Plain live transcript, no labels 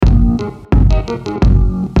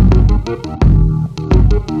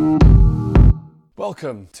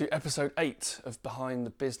Welcome to episode 8 of Behind the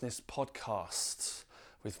Business podcast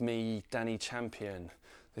with me, Danny Champion.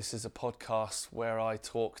 This is a podcast where I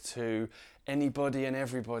talk to anybody and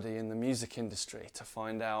everybody in the music industry to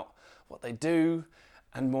find out what they do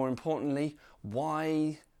and, more importantly,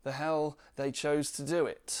 why the hell they chose to do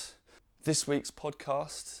it. This week's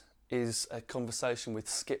podcast is a conversation with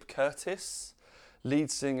Skip Curtis,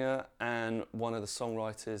 lead singer and one of the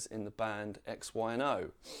songwriters in the band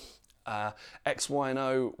XY&O.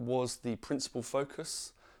 XY&O was the principal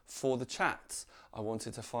focus for the chat. I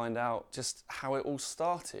wanted to find out just how it all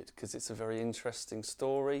started because it's a very interesting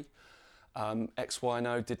story.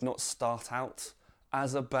 XY&O did not start out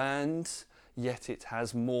as a band, yet it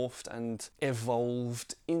has morphed and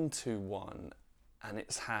evolved into one, and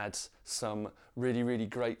it's had some really, really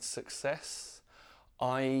great success.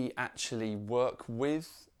 I actually work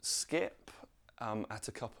with Skip at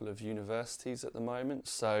a couple of universities at the moment,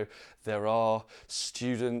 so there are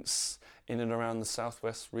students in and around the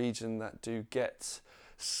southwest region that do get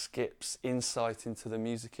Skip's insight into the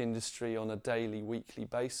music industry on a daily, weekly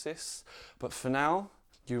basis. But for now,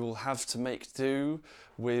 you will have to make do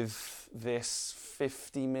with this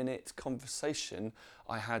 50-minute conversation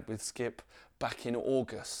I had with Skip back in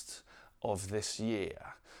August of this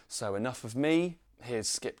year. So enough of me, here's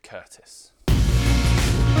Skip Curtis.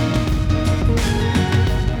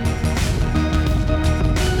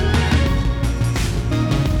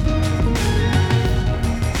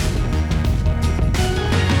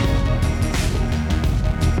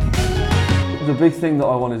 The big thing that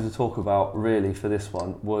I wanted to talk about really for this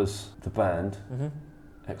one was the band,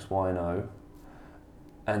 XY&O,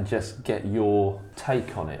 and just get your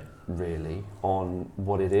take on it really, on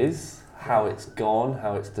what it is, how it's gone,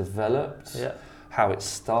 how it's developed, how it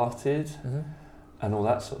started, and all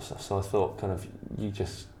that sort of stuff. So I thought kind of you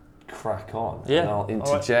just crack on and I'll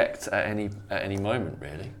interject at any moment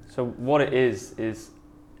really. So what it is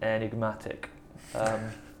enigmatic. I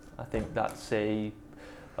think that's a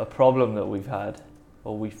problem that we've had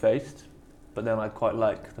or we faced, but then I quite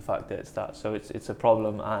like the fact that it's that. So it's a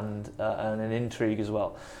problem and an intrigue as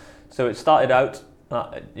well. So it started out,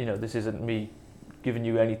 this isn't me giving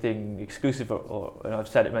you anything exclusive or and I've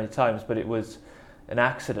said it many times, but it was an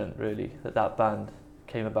accident really that band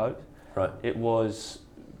came about. Right. It was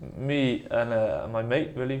me and my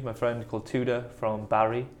mate, really, my friend called Tudor from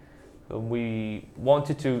Barry, and we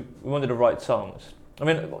wanted to write songs. I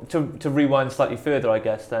mean, to rewind slightly further, I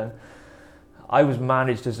guess then, I was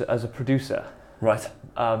managed as a producer, right,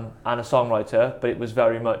 and a songwriter, but it was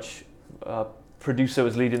very much producer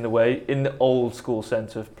was leading the way in the old school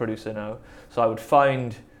sense of producer now. So I would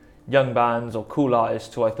find young bands or cool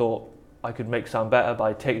artists who I thought I could make sound better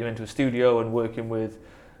by taking them into a studio and working with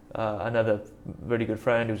another really good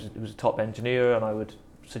friend who was a top engineer, and I would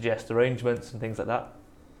suggest arrangements and things like that.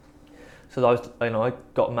 So I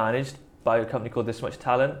got managed by a company called This Much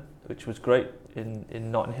Talent, which was great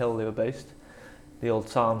in Notting Hill. They were based, the old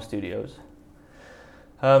Psalm Studios.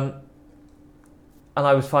 And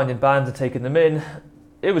I was finding bands and taking them in.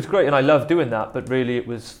 It was great, and I loved doing that, but really it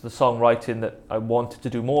was the songwriting that I wanted to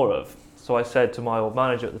do more of. So I said to my old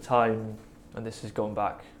manager at the time, and this is going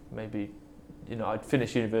back maybe, I'd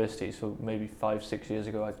finished university, so maybe 5-6 years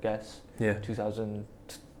ago, I guess. Yeah.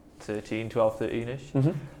 2013, 12, 13-ish.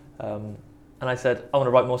 And I said, I want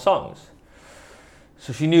to write more songs.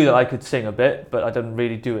 So she knew that I could sing a bit, but I didn't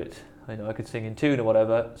really do it. I could sing in tune or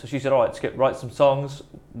whatever. So she said, all right, Skip, write some songs.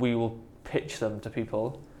 We will pitch them to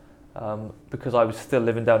people. Because I was still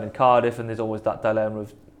living down in Cardiff, and there's always that dilemma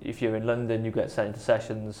of if you're in London, you get sent into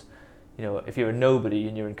sessions. If you're a nobody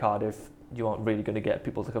and you're in Cardiff, you aren't really going to get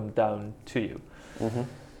people to come down to you.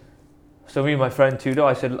 So me and my friend Tudor,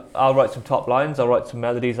 I said, I'll write some top lines, I'll write some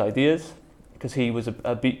melodies, ideas, because he was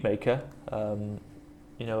a beat maker, an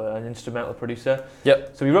instrumental producer.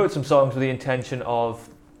 Yep. So we wrote some songs with the intention of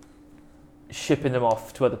shipping them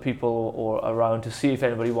off to other people or around to see if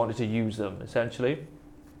anybody wanted to use them, essentially.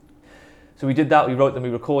 So we did that, we wrote them, we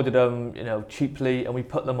recorded them, cheaply, and we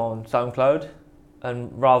put them on SoundCloud.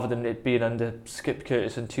 And rather than it being under Skip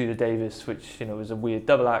Curtis and Tudor Davis, which was a weird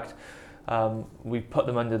double act, we put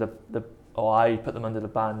them under I put them under the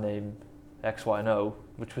band name XY&O,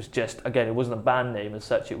 which was just, again, it wasn't a band name as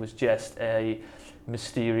such, it was just a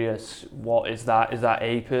mysterious, what is that? Is that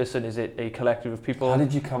a person? Is it a collective of people? How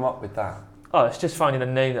did you come up with that? Oh, it's just finding a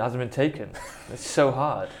name that hasn't been taken. It's so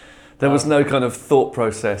hard. There was no kind of thought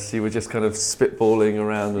process, you were just kind of spitballing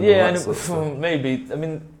around and all that sort of stuff. Maybe. I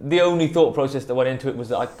mean, the only thought process that went into it was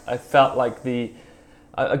that I felt like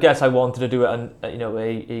I guess I wanted to do it, and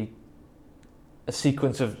a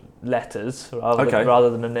sequence of letters rather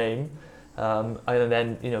than a name. And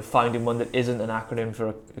then finding one that isn't an acronym for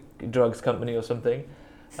a drugs company or something,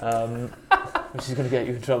 which is going to get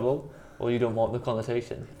you in trouble, or you don't want the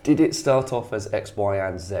connotation. Did it start off as X, Y,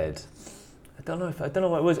 and Z? I don't know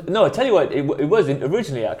what it was. No, I tell you what, it was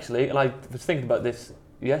originally actually, and I was thinking about this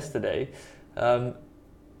yesterday.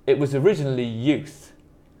 It was originally Youth,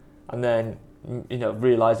 and then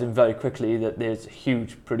realising very quickly that there's a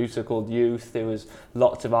huge producer called Youth. There was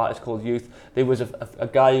lots of artists called Youth. There was a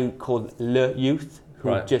guy called Le Youth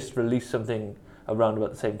who just released something around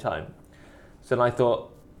about the same time. So then I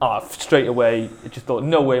thought, straight away,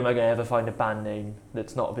 no way am I going to ever find a band name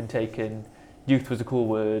that's not been taken. Youth was a cool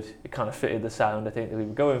word. It kind of fitted the sound I think that we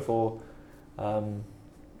were going for. And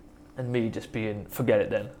me just being, forget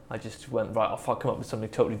it then. I just went, right, I'll come up with something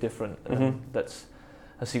totally different. That's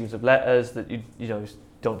a series of letters that you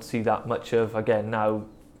don't see that much of. Again, now,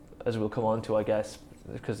 as we'll come on to, I guess,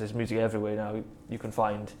 because there's music everywhere now, you can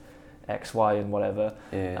find X, Y, and whatever,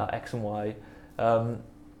 X and Y.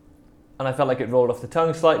 And I felt like it rolled off the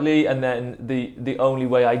tongue slightly, and then the only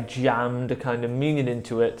way I jammed a kind of meaning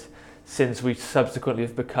into it, since we subsequently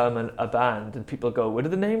have become a band, and people go, where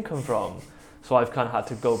did the name come from? So I've kind of had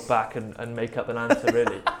to go back and make up an answer,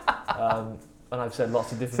 really. And I've said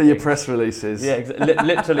lots of different things. For your press releases. Yeah,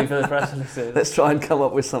 literally for the press releases. Let's try and come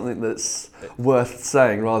up with something that's worth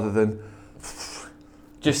saying rather than...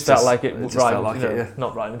 Felt like it rhymed.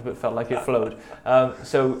 Not rhymed, but felt like it flowed.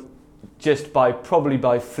 So just probably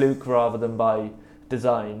by fluke rather than by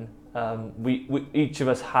design, we each of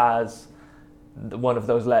us has one of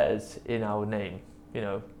those letters in our name.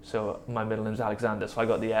 So my middle name's Alexander, so I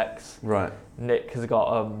got the X. Right. Nick has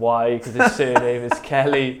got Y because his surname is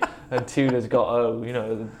Kelly, and Tudor's got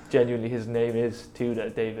O. Genuinely his name is Tudor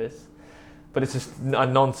Davis, but it's just a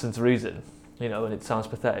nonsense reason, and it sounds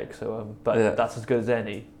pathetic. So, that's as good as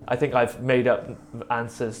any. I think I've made up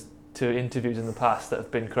answers to interviews in the past that have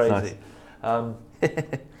been crazy. Nice.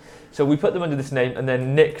 So we put them under this name, and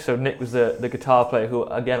then Nick was the guitar player who,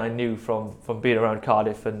 again, I knew from being around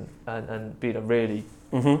Cardiff and being a really,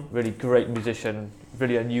 really great musician,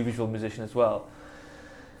 really unusual musician as well.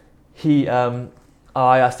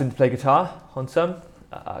 I asked him to play guitar on some,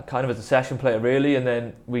 kind of as a session player really, and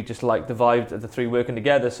then we just liked the vibe of the three working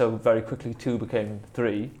together, so very quickly two became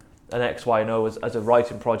three, and X, Y, and O as a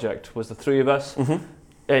writing project was the three of us.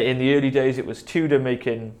 In the early days it was Tudor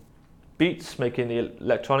making beats, making the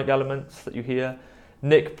electronic elements that you hear,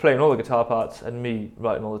 Nick playing all the guitar parts, and me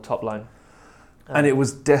writing all the top line. And it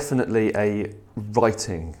was definitely a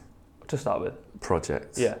writing to start with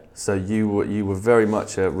project. Yeah. So you were very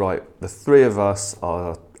much the three of us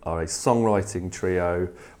are a songwriting trio.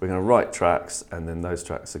 We're going to write tracks, and then those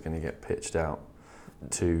tracks are going to get pitched out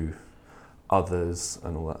to others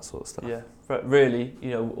and all that sort of stuff. Yeah, but really,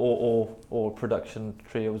 or production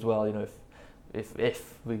trio as well.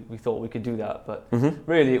 If we thought we could do that, but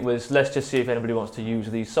really it was, let's just see if anybody wants to use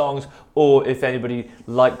these songs, or if anybody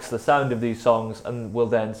likes the sound of these songs and will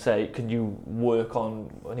then say, can you work on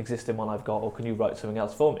an existing one I've got, or can you write something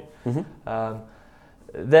else for me?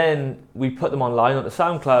 Then we put them online on the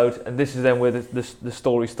SoundCloud, and this is then where the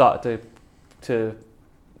story started to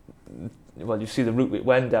you see the route it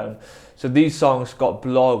went down. So these songs got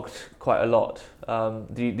blogged quite a lot.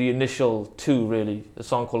 The initial two, really, a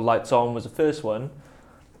song called Lights On was the first one,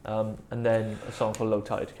 and then a song called Low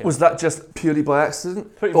Tide came. Was that just purely by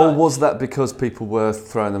accident? Pretty or much. Was that because people were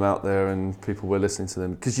throwing them out there and people were listening to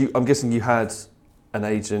them? Because I'm guessing you had an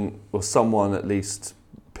agent or someone at least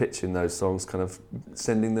pitching those songs, kind of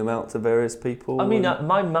sending them out to various people? I mean,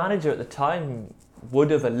 my manager at the time would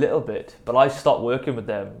have a little bit, but I stopped working with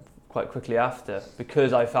them quite quickly after,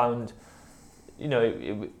 because I found,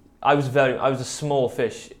 I was a small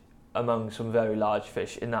fish among some very large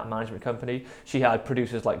fish in that management company. She had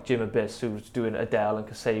producers like Jim Abyss, who was doing Adele and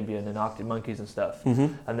Kasabian and Arctic Monkeys and stuff.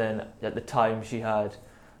 And then at the time she had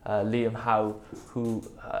Liam Howe, who,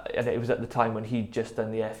 and it was at the time when he'd just done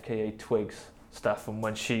the FKA Twigs stuff, and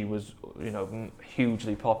when she was,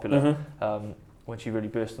 hugely popular, when she really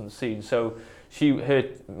burst on the scene. So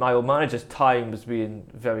my old manager's time was being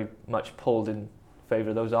very much pulled in favour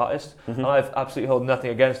of those artists, and I've absolutely held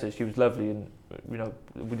nothing against her. She was lovely, and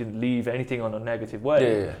we didn't leave anything on a negative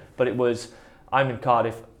way. Yeah. But it was, I'm in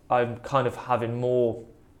Cardiff, I'm kind of having more,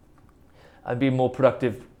 and being more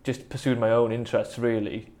productive, just pursuing my own interests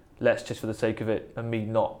really, less just for the sake of it, and me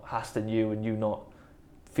not hassling you and you not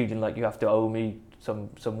feeling like you have to owe me some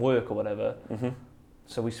work or whatever.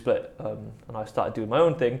 So we split, and I started doing my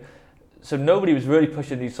own thing. So nobody was really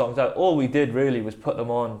pushing these songs out. All we did really was put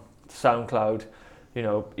them on SoundCloud,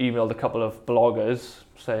 emailed a couple of bloggers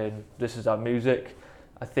saying this is our music,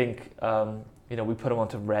 I think we put them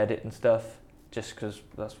onto Reddit and stuff just because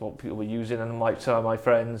that's what people were using, and some of my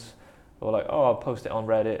friends were like, oh, I'll post it on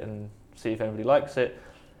Reddit and see if anybody likes it.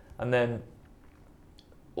 And then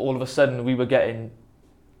all of a sudden we were getting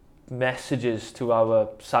messages to our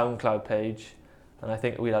SoundCloud page, and I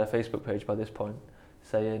think we had a Facebook page by this point,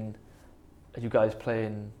 saying, are you guys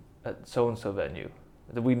playing at so-and-so venue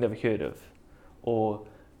that we'd never heard of? Or,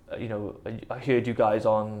 I heard you guys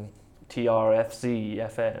on TRFZ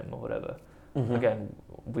FM or whatever. Mm-hmm. Again,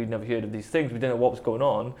 we'd never heard of these things. We didn't know what was going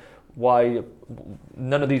on. Why?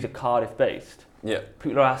 None of these are Cardiff based. Yeah.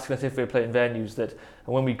 People are asking us if we're playing venues and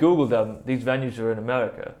when we Googled them, these venues are in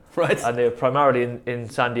America. Right. And they're primarily in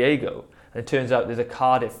San Diego. And it turns out there's a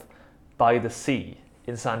Cardiff by the sea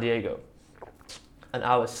in San Diego. And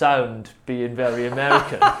our sound being very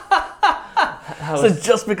American. So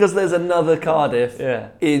just because there's another Cardiff Yeah.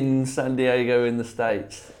 in San Diego in the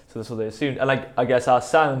States. So that's what they assumed. And I guess our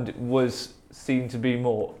sound was seen to be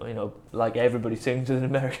more, like everybody sings with an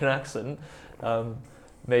American accent,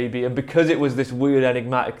 maybe. And because it was this weird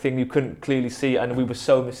enigmatic thing you couldn't clearly see, and we were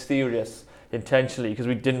so mysterious intentionally because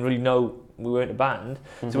we didn't really know we weren't a band.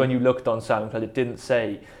 Mm-hmm. So when you looked on SoundCloud, it didn't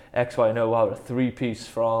say X, Y, and O, a three-piece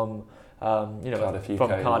from, Cardiff, UK, from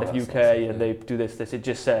Cardiff, and all that UK, sort of stuff, and they do this. It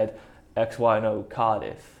just said X, Y, and O,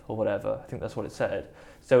 Cardiff, or whatever. I think that's what it said.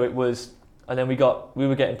 So it was, and then we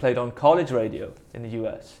were getting played on college radio in the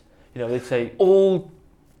US. They'd say, All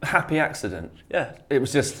happy accident. yeah, It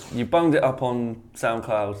was just, you bunged it up on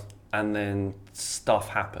SoundCloud and then stuff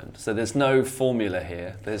happened. So there's no formula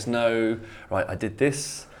here. There's no, right, I did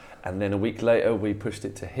this, and then a week later we pushed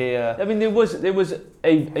it to here. I mean, there was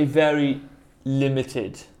a very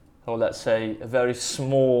limited, or let's say a very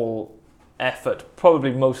small effort,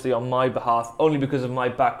 probably mostly on my behalf, only because of my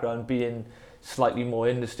background being slightly more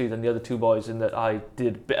industry than the other two boys, in that I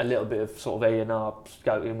did a little bit of sort of A&R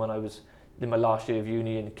scouting when I was in my last year of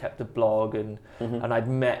uni and kept a blog, and I'd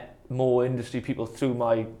met more industry people through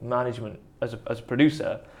my management as a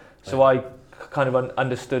producer. So I kind of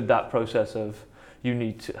understood that process of you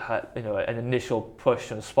need to have an initial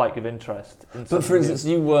push and a spike of interest. But for instance,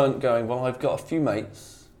 you weren't going, well, I've got a few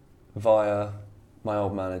mates via my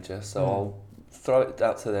old manager, so I'll throw it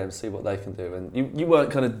out to them, see what they can do. And you weren't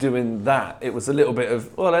kind of doing that. It was a little bit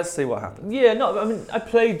of, well, let's see what happens. Yeah, no, I mean,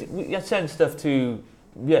 I sent stuff to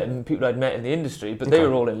people I'd met in the industry, but they Okay.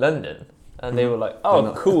 were all in London, and they were like,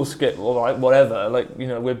 oh, cool, Skip, all right, whatever, like,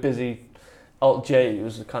 we're busy. Alt J, it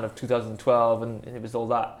was kind of 2012, and it was all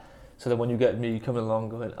that. So then when you get me coming along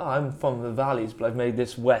going, oh, I'm from the valleys, but I've made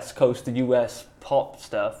this West Coast of US pop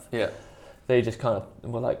stuff, Yeah. they just kind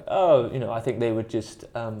of were like, oh, I think they were just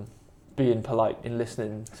being polite in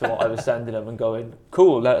listening to what I was sending them and going,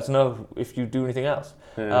 cool, let us know if you do anything else.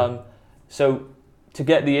 Yeah. So to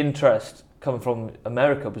get the interest coming from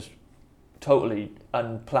America was totally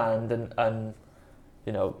unplanned, and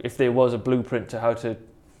if there was a blueprint to how to,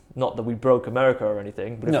 not that we broke America or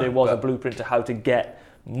anything, but if there was a blueprint to how to get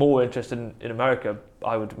more interest in America,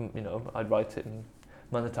 I would, I'd write it and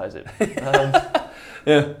monetize it.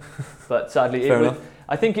 Yeah. But sadly, Fair enough.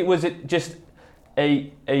 I think it was just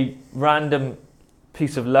a random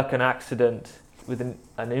piece of luck and accident with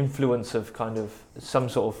an influence of kind of some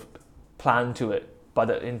sort of plan to it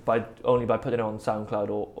only by putting it on SoundCloud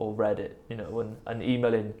or Reddit, and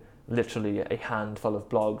emailing literally a handful of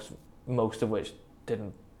blogs, most of which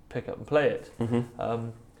didn't pick up and play it. Mm-hmm.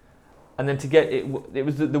 And then to get it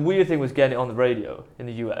was the weird thing was getting it on the radio in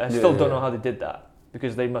the US. I still don't know how they did that,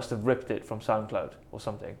 because they must have ripped it from SoundCloud or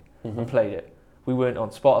something and played it. We weren't on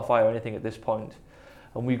Spotify or anything at this point,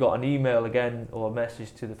 and we got an email again or a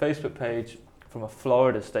message to the Facebook page from a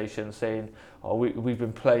Florida station saying, "Oh, we've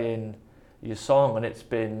been playing your song, and it's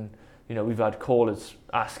been, we've had callers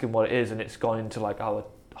asking what it is, and it's gone into like our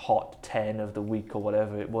hot 10 of the week or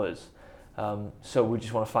whatever it was. So we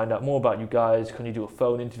just want to find out more about you guys. Can you do a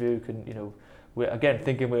phone interview? We're again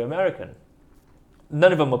thinking we're American."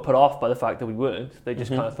 None of them were put off by the fact that we weren't. They just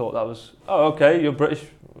kind of thought that was, oh, okay, you're British,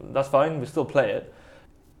 that's fine, we'll still play it.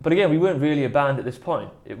 But again, we weren't really a band at this point.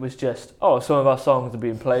 It was just, some of our songs are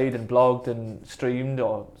being played and blogged and streamed,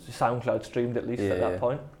 or SoundCloud streamed at least at that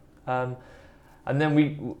point. And then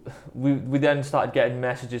we then started getting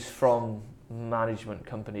messages from management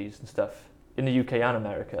companies and stuff in the UK and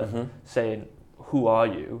America saying, who are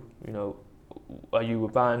you? Are you a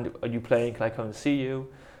band? Are you playing? Can I come and see you?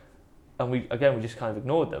 And we just kind of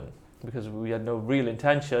ignored them because we had no real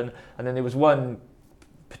intention. And then there was one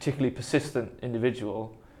particularly persistent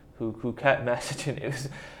individual who kept messaging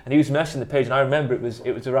and he was messaging the page. And I remember it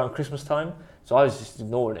was around Christmas time, so I was just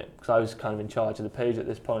ignoring it because I was kind of in charge of the page at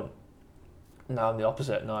this point. Now I'm the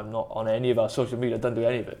opposite. Now I'm not on any of our social media. I don't do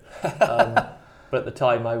any of it. But at the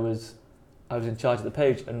time, I was in charge of the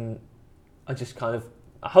page, and I just kind of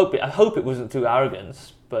I hope it wasn't through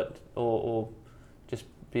arrogance, but or just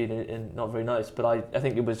being not very nice. But I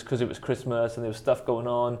think it was because it was Christmas and there was stuff going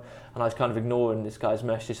on, and I was kind of ignoring this guy's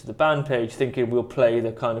message to the band page, thinking we'll play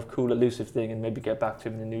the kind of cool, elusive thing and maybe get back to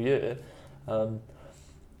him in the new year.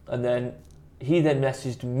 And then he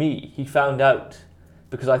messaged me. He found out,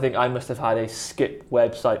 because I think I must have had a Skip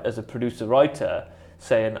website as a producer-writer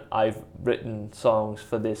saying I've written songs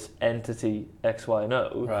for this entity X, Y, and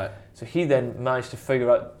O. Right. So he then managed to figure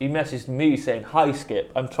out, he messaged me saying, "Hi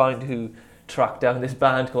Skip, I'm trying to track down this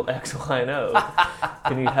band called X, Y, and O.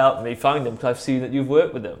 Can you help me find them? Because I've seen that you've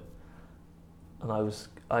worked with them." And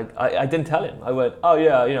I didn't tell him. I went, "Oh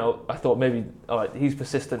yeah, I thought maybe, all right, he's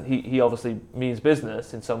persistent. He obviously means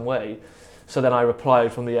business in some way." So then I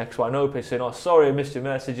replied from the X, Y, and O page saying, "Oh, sorry, I missed your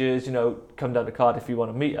messages. Come down to Cardiff if you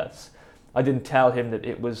want to meet us." I didn't tell him that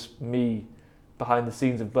it was me behind the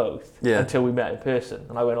scenes of both until we met in person.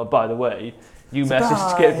 And I went, "Oh, by the way, you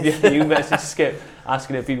messaged Skip. You messaged Skip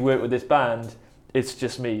asking if he'd work with this band. It's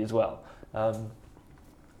just me as well."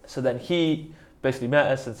 So then he basically met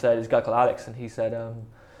us and said, "This guy called Alex," and he said,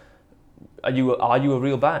 "Are you a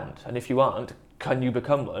real band? And if you aren't, can you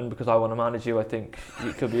become one? Because I want to manage you. I think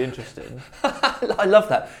it could be interesting." I love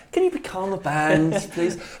that. Can you become a band,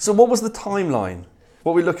 please? So what was the timeline?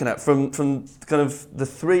 What are we looking at from kind of the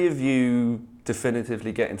three of you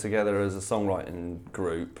definitively getting together as a songwriting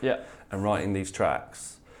group and writing these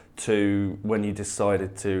tracks to when you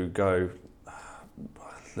decided to go,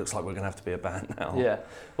 looks like we're going to have to be a band now? Yeah.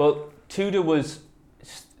 Well, Tudor was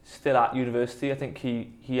still at university. I think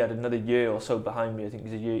he had another year or so behind me. I think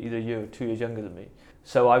he's either a year or 2 years younger than me.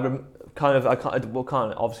 So I can't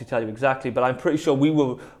obviously tell you exactly, but I'm pretty sure we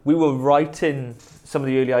were writing some of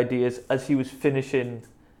the early ideas as he was finishing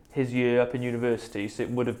his year up in university. So it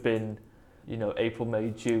would have been, April, May,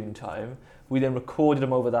 June time. We then recorded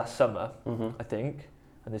them over that summer, I think,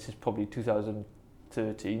 and this is probably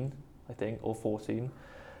 2013, I think, or 14.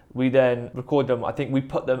 We then recorded them. I think we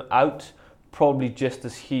put them out probably just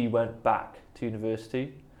as he went back to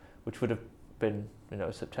university, which would have been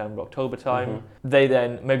September, October time. They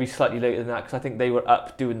then, maybe slightly later than that, because I think they were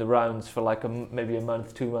up doing the rounds for like maybe a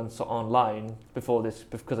month, 2 months online before this,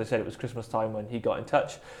 because I said it was Christmas time when he got in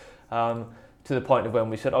touch, to the point of when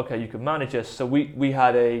we said, "Okay, you can manage us." So we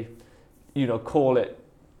had a, call it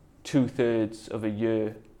 2/3 of a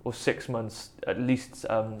year or 6 months at least.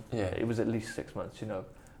 It was at least 6 months,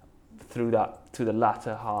 through the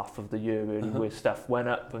latter half of the year really, where stuff went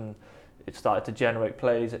up and it started to generate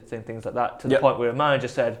plays and things like that, to the point where a manager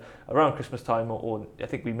said around Christmas time, or I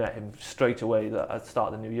think we met him straight away at the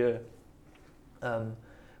start of the new year,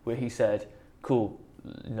 where he said, "Cool,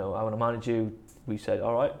 I want to manage you." We said,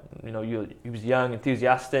 "All right," he was young,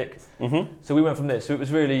 enthusiastic. So we went from this. So it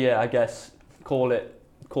was really, I guess, call it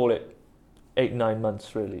 8-9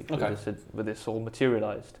 months really, with this all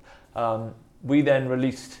materialised. We then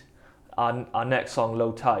released our next song,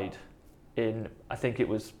 "Low Tide," in, I think it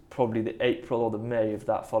was probably the April or the May of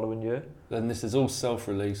that following year. Then this is all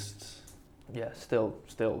self-released. Yeah, still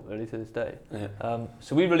early to this day. Yeah.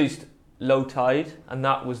 So we released "Low Tide," and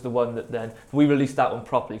that was the one that then we released that one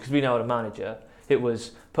properly because we now had a manager. It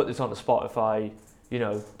was put this onto Spotify,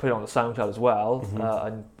 put it on the SoundCloud as well,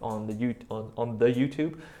 and on the YouTube, on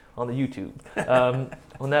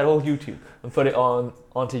their old YouTube, and put it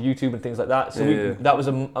onto YouTube and things like that. So that was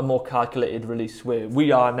a more calculated release. Where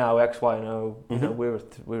we are now X, Y, and O. We're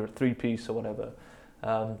a 3-piece or whatever,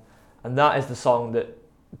 and that is the song that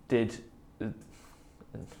did.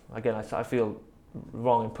 Again, I feel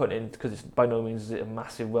wrong in putting it because it's by no means is it a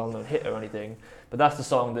massive, well-known hit or anything, but that's the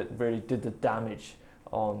song that really did the damage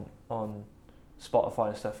on Spotify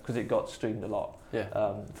and stuff because it got streamed a lot.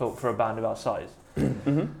 For a band of our size.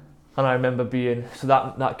 And I remember so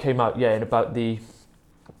that came out in about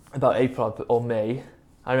April or May.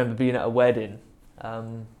 I remember being at a wedding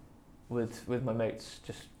with my mates,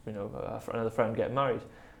 just another friend getting married,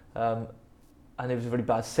 and it was a really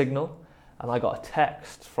bad signal, and I got a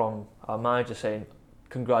text from our manager saying,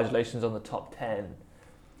 "Congratulations on the top 10,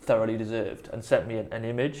 thoroughly deserved," and sent me an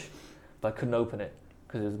image, but I couldn't open it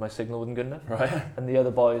because my signal wasn't good enough. Right. And the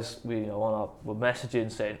other boys, were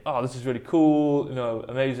messaging saying, "Oh, this is really cool,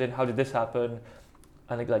 amazing. How did this happen?"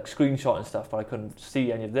 And like screenshot and stuff, but I couldn't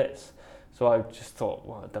see any of this. So I just thought,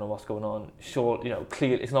 well, I don't know what's going on. Sure,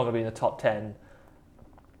 clear it's not going to be in the top 10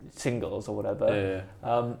 singles or whatever.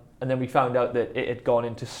 And then we found out that it had gone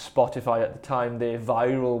into Spotify at the time, their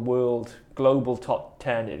viral world global top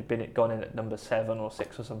 10. It had gone in at number 7 or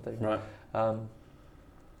 6 or something. Right.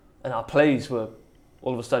 and our plays were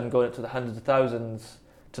all of a sudden going up to the hundreds of thousands,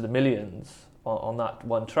 to the millions on that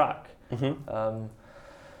one track.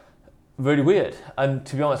 Really weird. And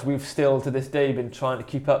to be honest, we've still to this day been trying to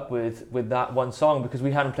keep up with that one song because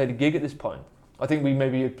we hadn't played a gig at this point. I think we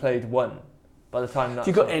maybe had played one by the time that. Have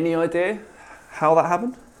you got any idea how that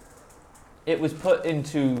happened? It was put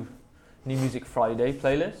into New Music Friday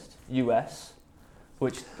playlist, US,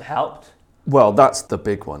 which helped. Well, that's the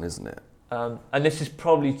big one, isn't it? And this is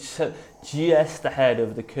probably just ahead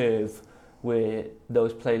of the curve where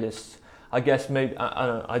those playlists, I guess maybe,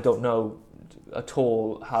 I don't know at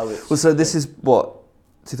all how it's... Well, so this is what,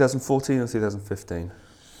 2014 or 2015?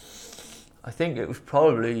 I think it was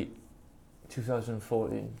probably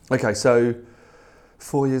 2014. Okay, so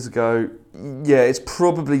 4 years ago, yeah, it's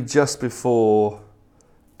probably just before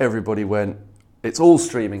everybody went, it's all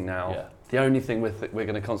streaming now. Yeah. The only thing we're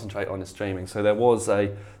going to concentrate on is streaming. So there was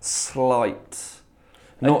a slight,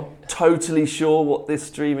 not totally sure what this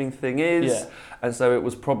streaming thing is. Yeah. And so it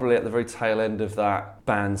was probably at the very tail end of that,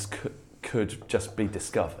 bands could just be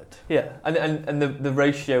discovered. Yeah, and the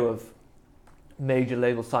ratio of major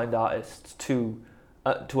label signed artists to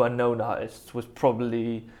unknown artists was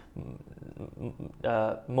probably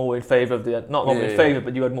more in favour of the not in favour,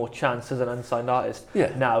 but you had more chance as an unsigned artist.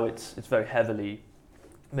 Yeah. Now it's very heavily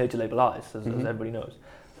major label artists, as everybody knows.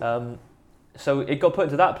 So it got put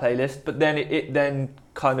into that playlist, but then it then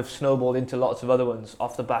kind of snowballed into lots of other ones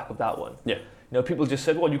off the back of that one. Yeah. You know, people just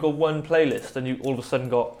said, well, you got one playlist and you all of a sudden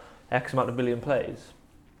got X amount of million plays.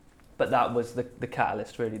 But that was the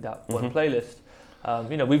catalyst, really, that one playlist.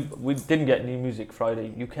 You know, we didn't get New Music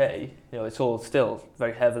Friday UK. You know, it's all still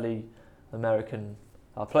very heavily American.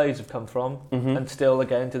 Our plays have come from, and still,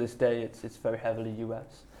 again, to this day, it's very heavily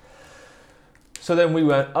US. So then we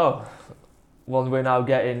went, oh, well, we're now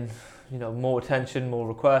getting, you know, more attention, more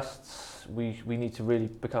requests. We need to really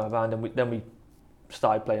become a band, and then we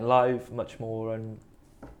started playing live much more, and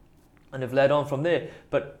have led on from there.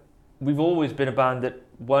 But we've always been a band that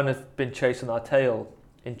have been chasing our tail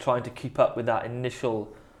in trying to keep up with that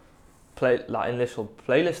initial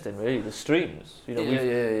playlisting, really, the streams. You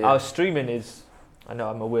know, our streaming is, I know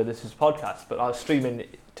I'm aware this is a podcast, but our streaming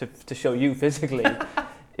to show you physically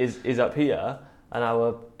is up here, and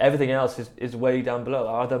our everything else is way down below.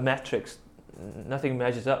 Our other metrics, nothing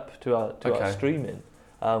measures up to our streaming,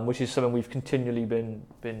 which is something we've continually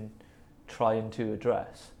been trying to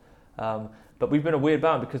address. But we've been a weird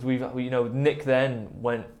band because Nick then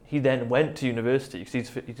went to university because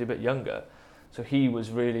he's a bit younger, so he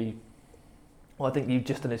was really, well, I think he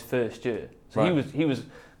just in his first year, so right. he was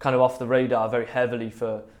kind of off the radar very heavily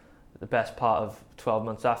for the best part of 12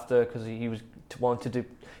 months after, because he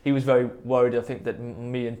was very worried, I think, that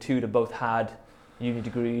me and Tudor both had uni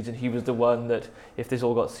degrees, and he was the one that, if this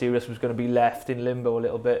all got serious, was going to be left in limbo a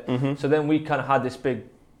little bit. So then we kind of had this big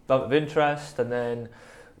bump of interest, and then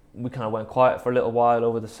we kind of went quiet for a little while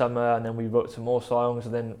over the summer, and then we wrote some more songs,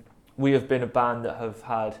 and then we have been a band that have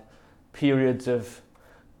had periods of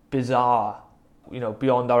bizarre,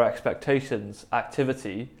 beyond our expectations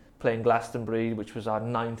activity, playing Glastonbury, which was our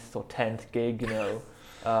 9th or 10th gig,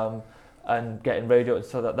 and getting radio, and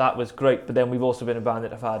so that was great. But then we've also been a band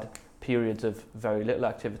that have had periods of very little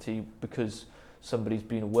activity because somebody's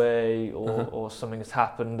been away, or something has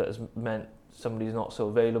happened that has meant somebody's not so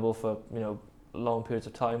available for long periods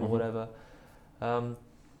of time or whatever.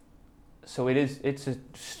 So it's a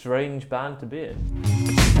strange band to be in.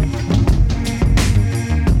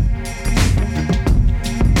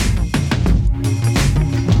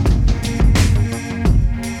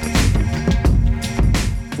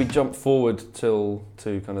 If we jump forward to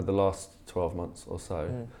kind of the last 12 months or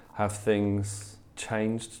so, have things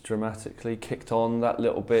changed dramatically, kicked on that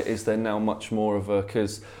little bit? Is there now much more of a,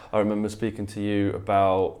 because I remember speaking to you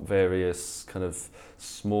about various kind of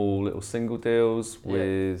small little single deals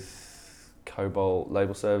with Cobalt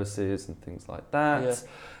label services and things like that,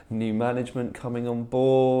 new management coming on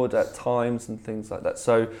board at times and things like that.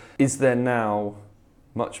 So is there now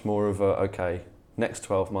much more of a, okay, next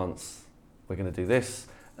 12 months we're going to do this,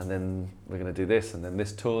 and then we're going to do this, and then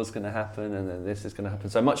this tour is going to happen, and then this is going to happen.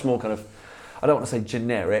 So much more kind of, I don't want to say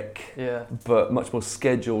generic, but much more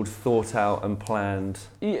scheduled, thought out and planned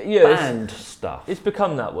band stuff. It's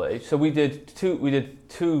become that way. So we did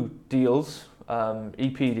two deals,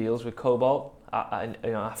 EP deals with Cobalt,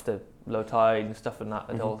 after Low Tide and stuff, and that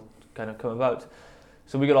had all kind of come about.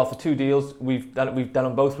 So we got offered two deals. We've done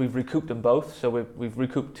them both. We've recouped them both. So we've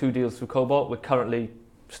recouped two deals through Cobalt. We're currently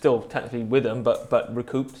still technically with them, but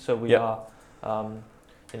recouped. So we are,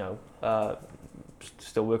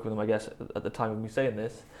 still working with them, I guess, at the time of me saying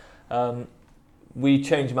this. we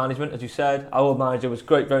changed management, as you said. Our old manager was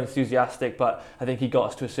great, very enthusiastic, but I think he got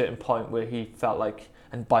us to a certain point where he felt like,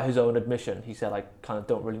 and by his own admission, he said, I kind of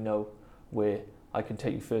don't really know where I can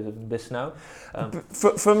take you further than this now.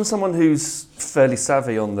 From someone who's fairly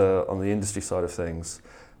savvy on the industry side of things,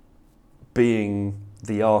 being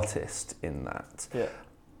the artist in that,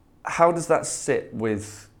 how does that sit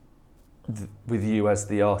with you as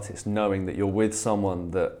the artist, knowing that you're with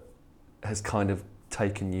someone that has kind of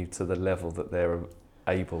taken you to the level that they're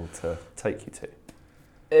able to take you to?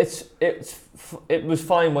 It was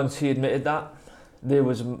fine once he admitted that. There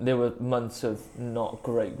were months of not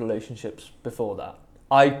great relationships before that.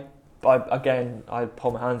 I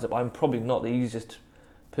pull my hands up. I'm probably not the easiest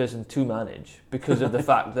person to manage because of the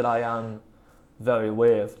fact that I am very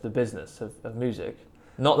aware of the business of music.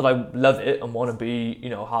 Not that I love it and want to be,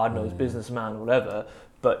 hard-nosed businessman or whatever,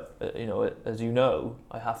 but as you know,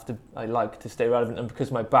 I like to stay relevant, and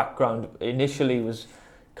because my background initially was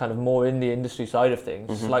kind of more in the industry side of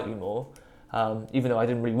things, slightly more. Even though I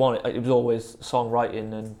didn't really want it, it was always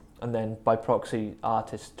songwriting and then by proxy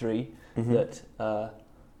artistry that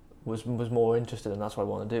was more interested, and that's what I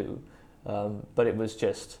want to do. But it was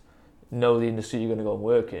just know the industry you're going to go and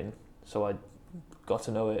work in, so I got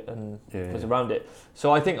to know it and was around it.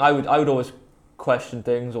 So I think I would always question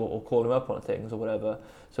things or call him up on things or whatever.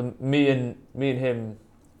 So me and him,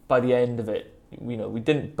 by the end of it, we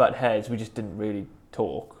didn't butt heads. We just didn't really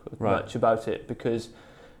talk much about it because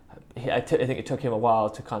I think it took him a while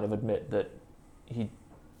to kind of admit that he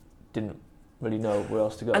didn't really know where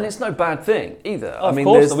else to go. And it's no bad thing either. Of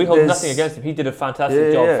course, we hold nothing against him. He did a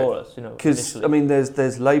fantastic job for us, Because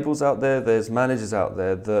there's labels out there, there's managers out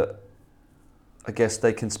there that I guess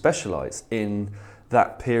they can specialise in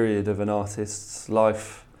that period of an artist's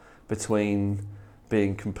life between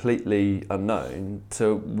being completely unknown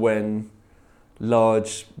to when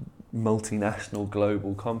large multinational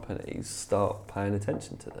global companies start paying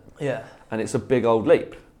attention to them. Yeah. And it's a big old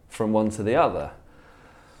leap from one to the other.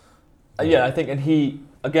 I think, and he,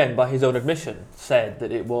 again, by his own admission, said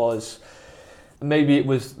that it was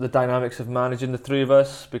the dynamics of managing the three of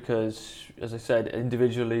us, because, as I said,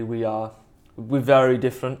 individually we're very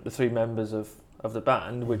different, the three members of the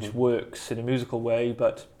band, which works in a musical way,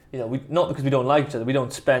 but, not because we don't like each other, we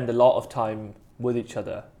don't spend a lot of time with each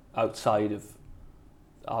other outside of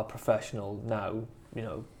our professional now,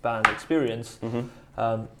 band experience.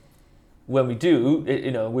 When we do,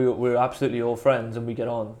 we're absolutely all friends and we get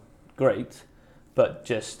on great, but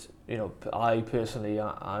just, I personally,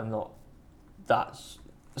 I'm not that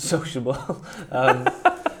sociable,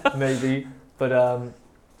 maybe, but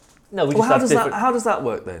no, we just have different... How does that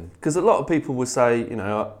work then? Because a lot of people would say,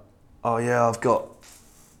 oh yeah, I've got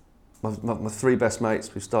my three best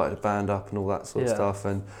mates, we've started a band up and all that sort of stuff,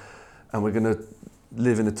 and we're going to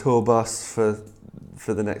live in a tour bus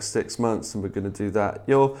for the next 6 months, and we're going to do that.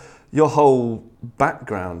 Your whole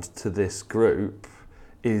background to this group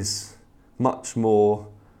is much more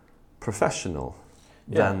professional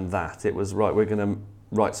than that. It was, right, we're going to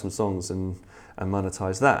write some songs and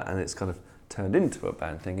monetize that, and it's kind of turned into a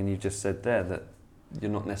band thing. And you just said there that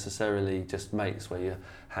you're not necessarily just mates where you're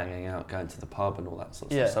hanging out, going to the pub and all that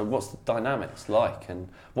sort of stuff. So what's the dynamics like, and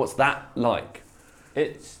what's that like?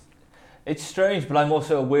 It's strange, but I'm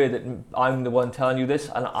also aware that I'm the one telling you this,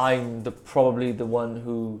 and I'm probably the one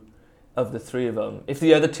who, of the three of them, if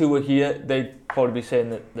the other two were here, they'd probably be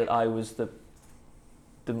saying that I was the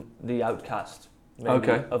outcast,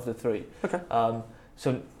 maybe, of the three. Okay.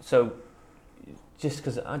 So just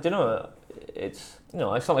because, I don't know, it's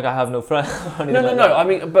not like I have no friends. No.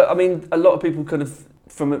 I mean, a lot of people kind of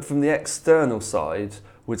from the external side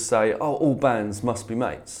would say, oh, all bands must be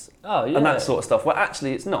mates. Oh, yeah. And that sort of stuff. Well,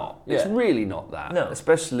 actually, it's not. Yeah. It's really not that. No.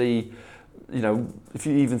 Especially, if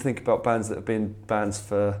you even think about bands that have been bands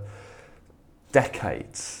for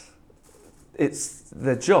decades, it's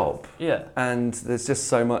their job. Yeah. And there's just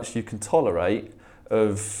so much you can tolerate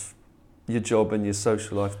of your job and your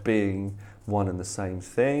social life being one and the same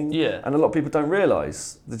thing. Yeah. And a lot of people don't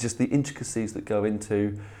realise just the intricacies that go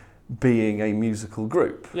into being a musical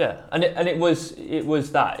group. Yeah, and it was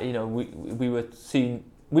that,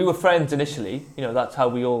 we were friends initially, that's how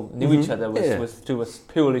we all knew each other, was through a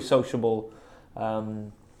purely sociable,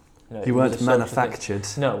 you weren't manufactured.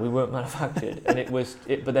 No, we weren't manufactured.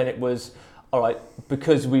 And but then it was, all right,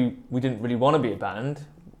 because we didn't really want to be a band,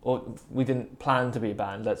 or we didn't plan to be a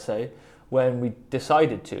band, let's say, when we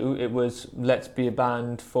decided to, it was, let's be a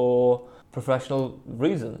band for professional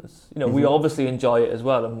reasons. We obviously enjoy it as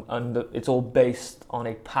well, and it's all based on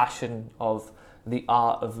a passion of the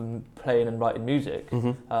art of playing and writing music.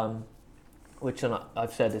 which, and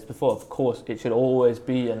I've said this before, of course, it should always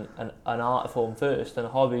be an art form first, and a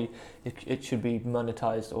hobby. It should be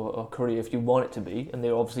monetized, or a career if you want it to be. And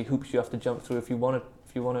there are obviously hoops you have to jump through if you want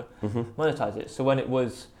to monetize it. So when it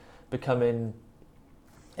was becoming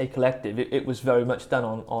a collective, it was very much done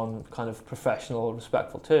on kind of professional,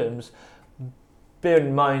 respectful terms. Bearing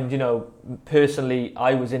in mind, personally,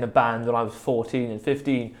 I was in a band when I was 14 and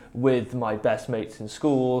 15 with my best mates in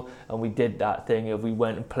school, and we did that thing of we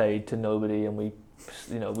went and played to nobody, and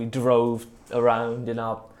we drove around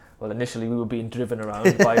initially we were being driven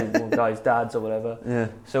around by one guy's dads or whatever. Yeah.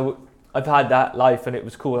 So I've had that life, and it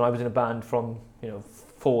was cool, and I was in a band from,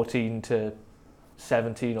 14 to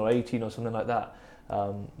 17 or 18 or something like that,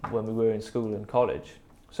 when we were in school and college.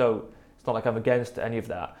 So it's not like I'm against any of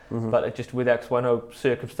that, but it just with X1O,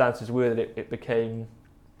 circumstances were that it became,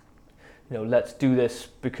 let's do this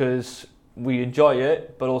because we enjoy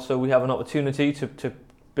it, but also we have an opportunity to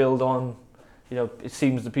build on, it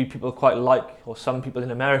seems to be people quite like, or some people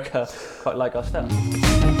in America quite like our stuff.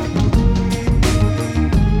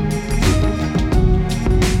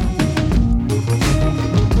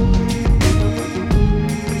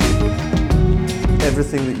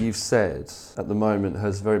 Everything that you've said at the moment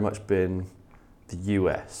has very much been the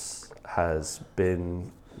US, has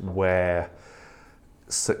been where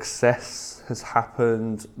success has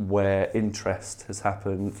happened, where interest has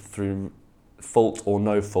happened through fault or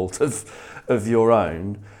no fault of your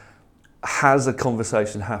own. Has a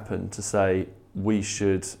conversation happened to say we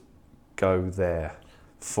should go there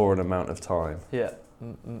for an amount of time? Yeah,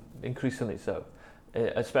 increasingly so.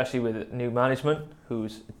 Especially with new management,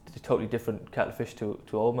 who's a totally different kettle of fish to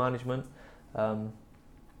old management.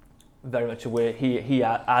 Very much aware. He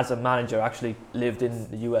as a manager actually lived in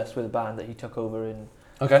the US with a band that he took over in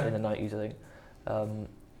the 90s, I think.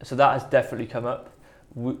 So that has definitely come up.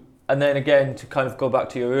 And then again, to kind of go back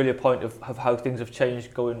to your earlier point of how things have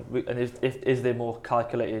changed, and is there more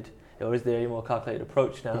calculated, or is there a more calculated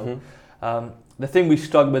approach now? The thing we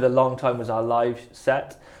struggled with a long time was our live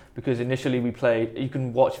set. Because initially we played, you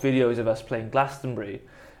can watch videos of us playing Glastonbury,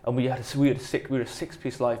 and we were a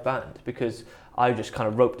 6-piece live band, because I just kind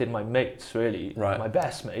of roped in my mates, really, my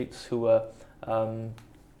best mates, who were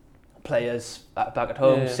players back at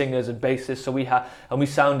home, singers and bassists. So we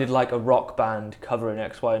sounded like a rock band covering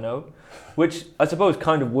XYNO, which I suppose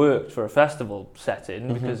kind of worked for a festival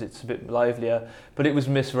setting because it's a bit livelier, but it was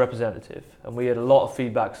misrepresentative, and we had a lot of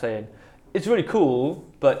feedback saying, it's really cool,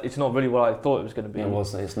 but it's not really what I thought it was going to be.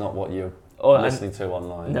 It's not what you're listening to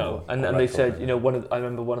online. No, and they said, I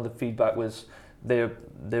remember one of the feedback was they're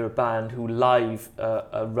a band who live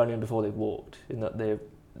are running before they walked. In that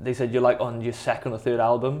they said you're like on your second or third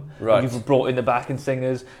album. Right. And you've brought in the backing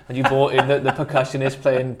singers, and you brought in the percussionist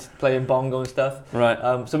playing bongo and stuff. Right.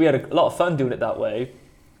 So we had a lot of fun doing it that way.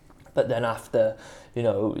 But then after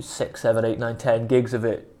 6, 7, 8, 9, 10 gigs of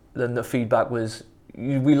it, then the feedback was,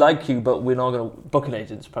 we like you, but we're not going to. Booking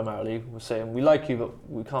agents primarily were saying, we like you, but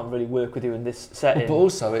we can't really work with you in this setting. But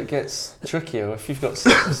also, it gets trickier if you've got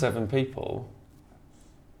 6 or 7 people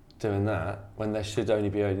doing that when there should only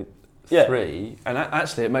be 3. And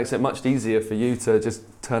actually, it makes it much easier for you to just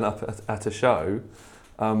turn up at a show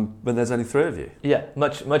when there's only 3 of you. Yeah,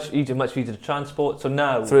 much easier to transport. So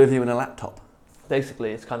now 3 of you and a laptop.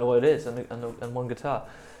 Basically, it's kind of what it is, and one guitar.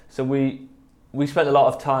 So we spent a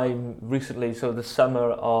lot of time recently, so the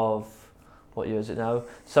summer of, what year is it now?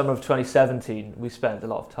 Summer of 2017, we spent a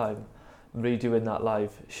lot of time redoing that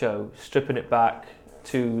live show, stripping it back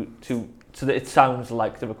so that it sounds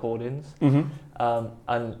like the recordings.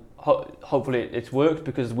 And hopefully it's worked,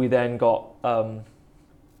 because we then got offered,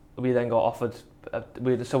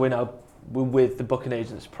 so we're with the booking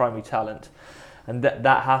agents Primary Talent, and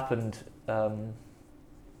that happened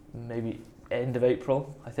maybe end of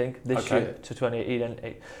April, I think, this year, to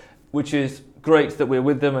 2018, which is great that we're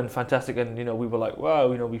with them, and fantastic. And we were like, wow,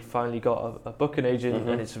 we finally got a booking agent,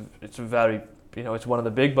 and it's a very, it's one of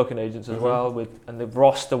the big booking agents as well. And the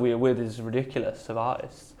roster we're with is ridiculous of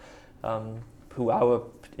artists who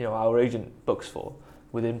our agent books for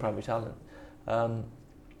within Primary Talent.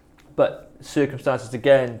 But circumstances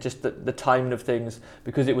again, just the timing of things,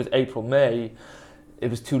 because it was April, May. It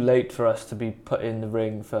was too late for us to be put in the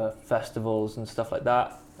ring for festivals and stuff like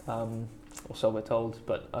that, or so we're told.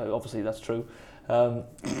 But obviously that's true. So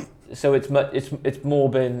it's more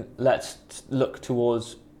been, let's look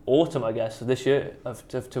towards autumn, I guess, of this year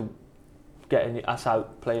to getting us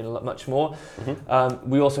out playing much more.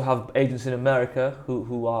 We also have agents in America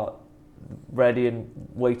who are ready and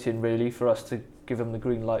waiting really for us to give them the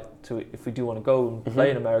green light to, if we do want to go and play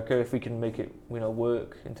in America, if we can make it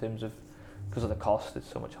work in terms of because of the cost. It's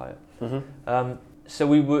so much higher. Mm-hmm. So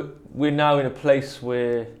we're now in a place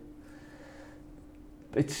where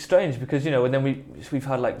it's strange because, you know, and then we've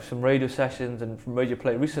had like some radio sessions and from Radio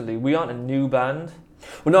Play recently. We aren't a new band.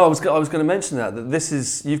 Well, no, I was going to mention that this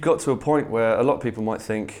is, you've got to a point where a lot of people might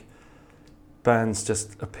think bands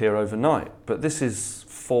just appear overnight, but this is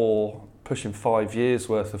pushing 5 years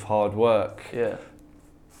worth of hard work. Yeah.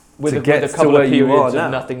 With a couple of periods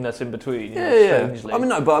of nothingness in between. Strangely.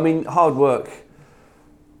 I mean, hard work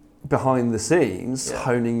behind the scenes,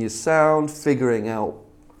 honing your sound, figuring out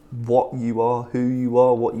what you are, who you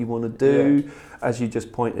are, what you want to do. Yeah. As you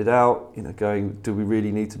just pointed out, you know, going, do we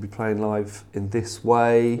really need to be playing live in this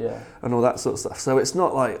way, and all that sort of stuff. So it's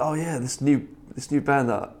not like, oh yeah, this new band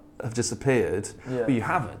that have just appeared. Yeah. But you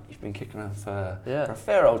haven't. You've been kicking around for a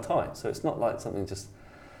fair old time. So it's not like something just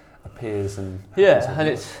appears and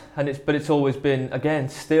but it's always been, again,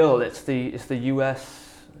 still it's the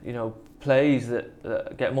US, you know, plays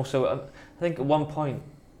that get more. So I think at one point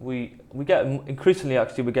we get increasingly,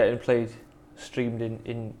 actually, we're getting played streamed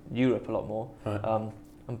in Europe a lot more. Right.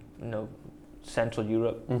 You know, Central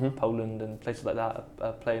Europe, Poland and places like that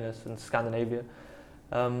are playing us, and Scandinavia.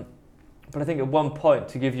 But I think at one point,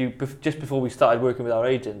 to give you, just before we started working with our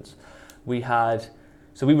agents, we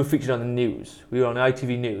were featured on the news. We were on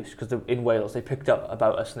ITV News because in Wales they picked up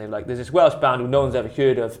about us and they were like, there's this Welsh band who no one's ever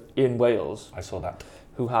heard of in Wales. I saw that.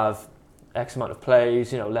 Who have X amount of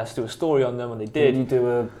plays, you know, let's do a story on them, and they did. Did you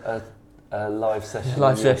do a live session in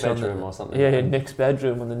your bedroom or something? Yeah, in Nick's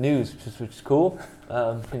bedroom on the news, which is cool.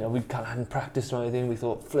 You know, we kind of hadn't practiced or anything. We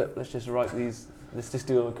thought, let's just write these, let's just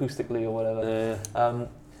do them acoustically or whatever. Yeah.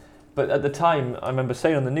 But at the time, I remember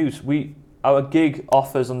saying on the news, our gig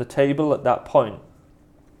offers on the table at that point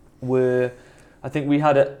were, I think we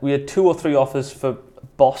had 2 or 3 offers for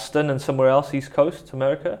Boston and somewhere else, East Coast,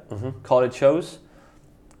 America, college shows.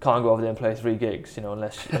 Can't go over there and play 3 gigs, you know,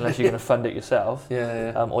 unless you're going to fund it yourself.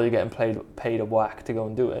 Or you're getting paid a whack to go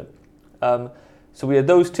and do it. So we had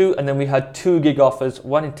those 2, and then we had 2 gig offers,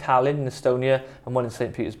 one in Tallinn in Estonia and one in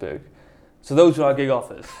St. Petersburg. So those were our gig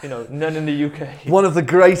offers, you know, none in the UK. One of the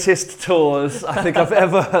greatest tours I think I've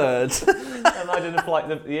ever heard. Imagine if like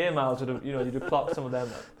the air miles would have, you know, you'd have clocked some of them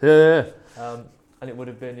up. Yeah. And it would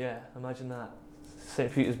have been, imagine that.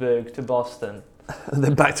 St. Petersburg to Boston. And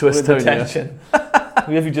then back to Estonia. With detention.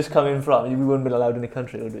 Wherever you just come in from, we wouldn't have been allowed in the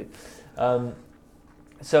country, would we?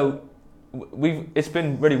 So it's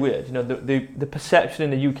been really weird, you know, the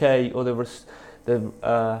perception in the UK, or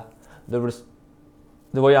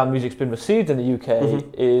the way our music's been received in the UK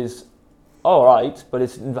is all right, but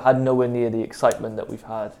it's had nowhere near the excitement that we've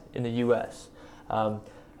had in the US. And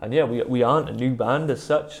we aren't a new band as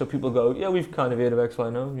such, so people go, yeah, we've kind of heard of X, Y,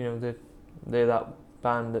 and O, you know, they're that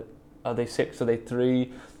band that, are they 6, are they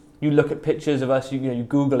 3? You look at pictures of us, you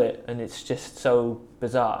Google it, and it's just so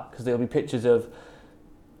bizarre, because there'll be pictures of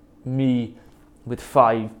me with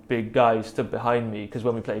 5 big guys stood behind me, because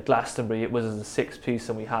when we played Glastonbury it was as a 6-piece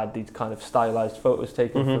and we had these kind of stylized photos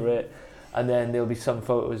taken for it, and then there'll be some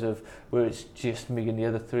photos of where it's just me and the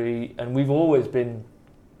other 3, and we've always been,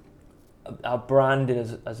 our branding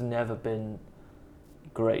has never been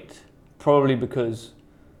great, probably because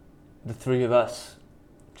the 3 of us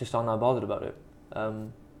just aren't that bothered about it.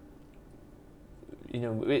 You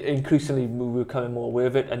know, increasingly we're becoming more aware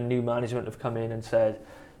of it, and new management have come in and said,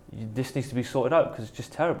 this needs to be sorted out because it's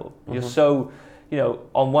just terrible. You're so, you know,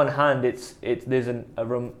 on one hand, there's a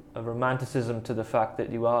romanticism to the fact that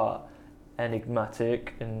you are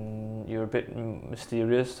enigmatic and you're a bit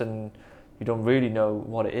mysterious and you don't really know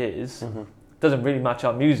what it is. It doesn't really match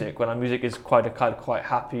our music, when our music is quite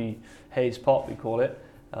happy haze pop, we call it.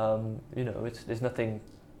 You know, there's nothing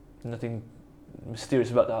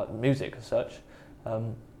mysterious about that music as such.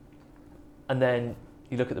 And then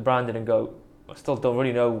you look at the branding and go, I still don't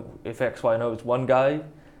really know if X, Y, and O is one guy,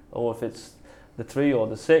 or if it's the 3 or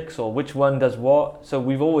the 6, or which one does what. So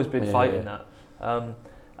we've always been fighting that.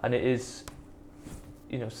 And it is,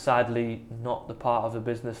 you know, sadly not the part of the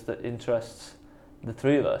business that interests the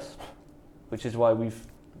 3 of us, which is why we've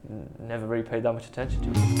never really paid that much attention to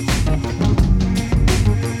it.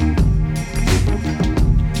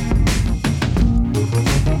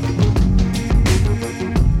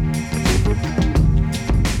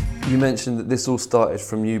 You mentioned that this all started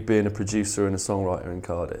from you being a producer and a songwriter in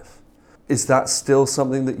Cardiff. Is that still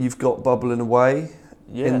something that you've got bubbling away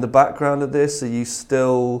in the background of this? Are you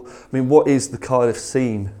still, I mean, what is the Cardiff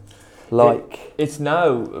scene like? It's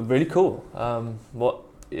now really cool.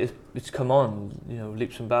 It's come on, you know,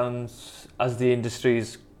 leaps and bounds as the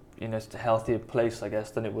industry's, you know, it's a healthier place, I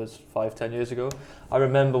guess, than it was 5-10 years ago. I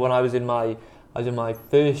remember when I was in my I was in my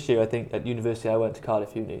first year, I think, at university. I went to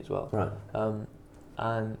Cardiff Uni as well. Right.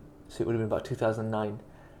 And so it would have been about 2009.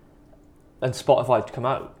 And Spotify had come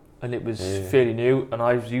out, and it was fairly new, and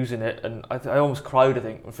I was using it, and I almost cried, I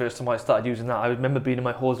think, the first time I started using that. I remember being in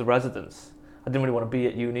my halls of residence. I didn't really want to be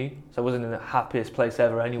at uni, so I wasn't in the happiest place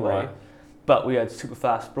ever anyway. Right. But we had super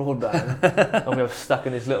fast broadband, and we were stuck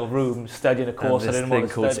in this little room studying a course I didn't want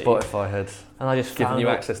to study. Called Spotify had And I just given found you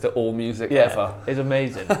it. access to all music Yeah, ever. it's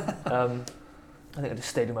amazing. I think I just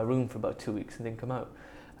stayed in my room for about 2 weeks and didn't come out.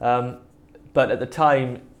 But at the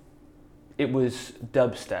time, it was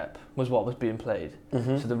dubstep was what was being played.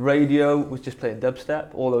 Mm-hmm. So the radio was just playing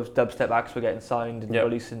dubstep. All those dubstep acts were getting signed and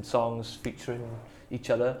releasing songs featuring each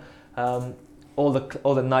other. All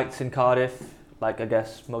the nights in Cardiff, like I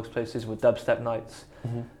guess most places, were dubstep nights.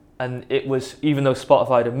 Mm-hmm. And it was, even though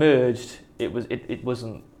Spotify had emerged, it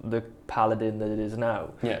wasn't the paladin that it is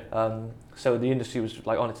now. Yeah. So the industry was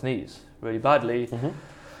like on its knees really badly. Mm-hmm.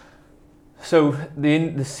 So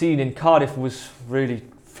the scene in Cardiff was really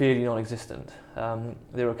fairly non-existent.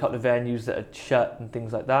 There were a couple of venues that had shut and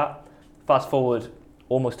things like that. Fast forward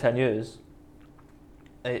almost 10 years,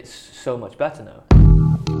 it's so much better now.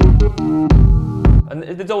 And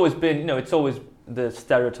there's always been, it's always the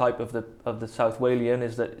stereotype of the South Walian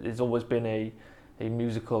is that there's always been a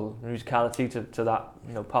musicality to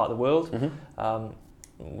that part of the world,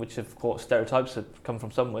 which of course stereotypes have come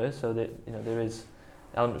from somewhere. So that there is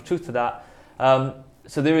an element of truth to that.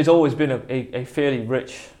 So there has always been a fairly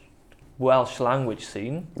rich Welsh language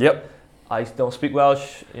scene. Yep. I don't speak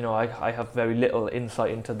Welsh. I have very little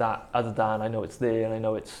insight into that, other than I know it's there and I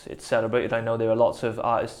know it's celebrated. I know there are lots of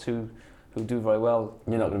artists who do very well.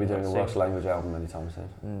 You're not going to be doing a Welsh language album anytime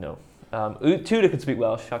soon? No. Tudor could speak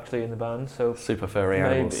Welsh actually in the band, so super furry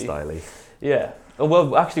animal styly. Yeah. Oh,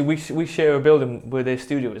 well, actually, we share a building where their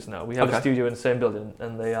studio is now. We have a studio in the same building,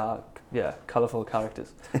 and they are colourful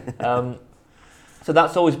characters. So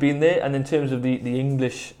that's always been there. And in terms of the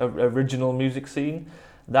English original music scene,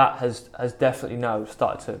 that has definitely now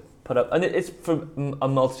started to put up, and it's for a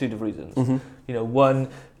multitude of reasons. Mm-hmm. One,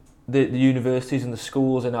 the universities and the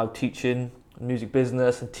schools are now teaching music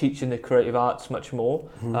business and teaching the creative arts much more.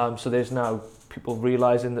 Mm-hmm. So there's now people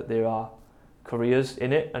realising that there are careers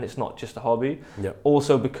in it and it's not just a hobby. Yep.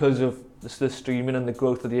 Also, because of the streaming and the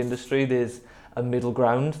growth of the industry, there's a middle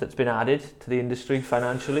ground that's been added to the industry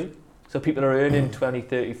financially. So people are earning 20,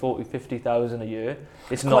 30, 40, 50,000 a year.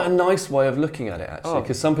 It's not quite a nice way of looking at it, actually,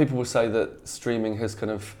 because some people will say that streaming has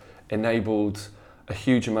kind of enabled a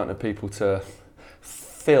huge amount of people to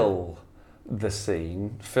fill the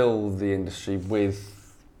scene, fill the industry with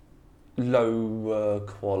lower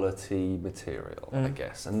quality material, I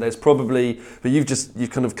guess. And there's probably, but you've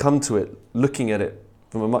kind of come to it looking at it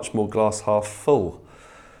from a much more glass half full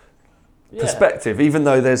perspective, even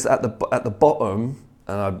though there's at the bottom,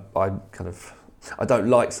 and I don't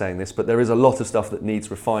like saying this, but there is a lot of stuff that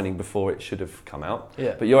needs refining before it should have come out.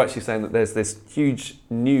 Yeah. But you're actually saying that there's this huge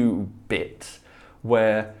new bit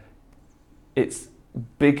where it's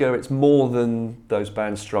bigger, it's more than those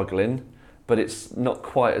bands struggling, but it's not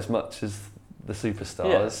quite as much as the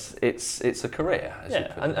superstars. Yeah. It's a career, as you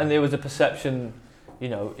put it. And there was a perception,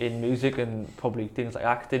 in music and probably things like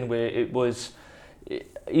acting, where it was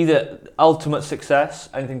either ultimate success,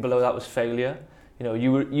 anything below that was failure.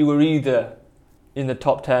 You were either in the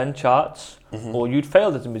top 10 charts, or you'd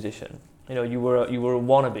failed as a musician. You were a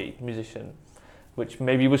wannabe musician, which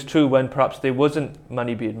maybe was true when perhaps there wasn't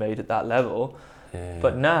money being made at that level. Yeah.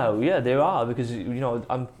 But now, there are, because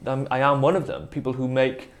I am one of them. People who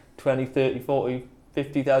make 20, 30, 40,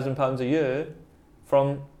 50,000 pounds a year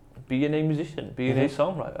from being a musician, being a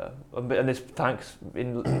songwriter, and this thanks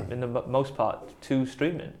in the most part to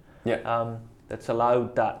streaming. Yeah, that's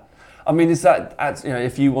allowed that. I mean, is that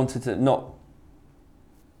if you wanted to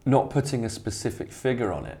not putting a specific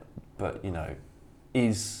figure on it, but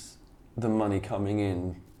is the money coming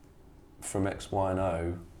in from X, Y, and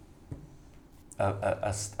O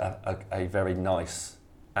a very nice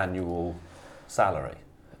annual salary?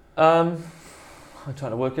 I'm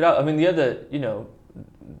trying to work it out. I mean, the other,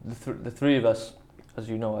 the three of us, as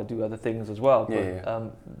you know, I do other things as well. But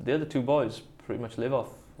the other two boys pretty much live off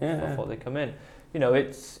what they come in.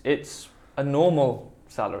 It's a normal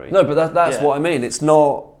salary. No, but that's what I mean. It's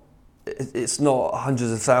not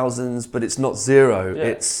hundreds of thousands, but it's not zero.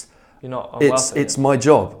 Yeah. It's my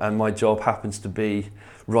job, and my job happens to be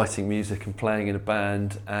writing music and playing in a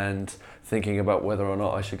band and thinking about whether or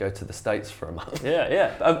not I should go to the States for a month.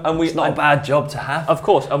 And it's not a bad job to have. Of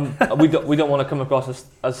course, we don't want to come across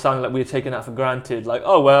as sounding like we're taking that for granted. Like,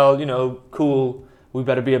 oh well, cool. we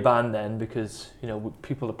better be a band then, because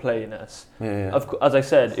people are playing us. Yeah. As I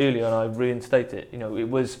said earlier, and I reinstate it, it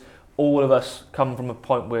was all of us come from a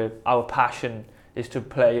point where our passion is to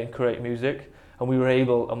play and create music, and we were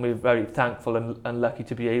able, and we're very thankful and lucky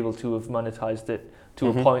to be able to have monetized it to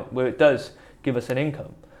a point where it does give us an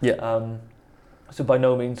income. Yeah. So by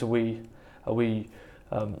no means are we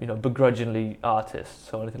begrudgingly artists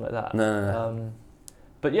or anything like that. No.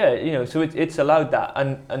 But yeah, so it's allowed that,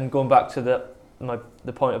 and going back to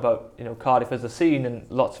the point about Cardiff as a scene, and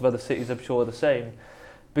lots of other cities I'm sure are the same,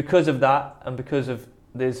 because of that, and because of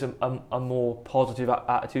there's a more positive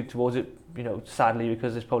attitude towards it. Sadly,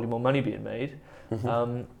 because there's probably more money being made.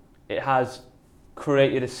 It has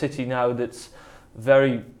created a city now that's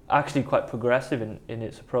actually quite progressive in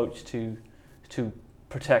its approach to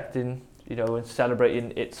protecting, and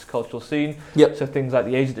celebrating its cultural scene. Yep. So things like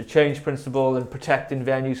the Age of Change principle and protecting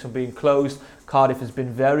venues from being closed. Cardiff has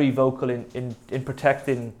been very vocal in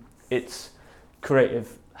protecting its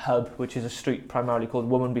creative hub, which is a street primarily called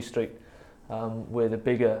Womanby Street, where the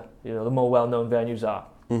bigger, the more well-known venues are.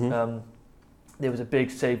 There was a big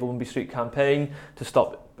Save Womanby Street campaign to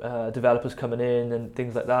stop developers coming in and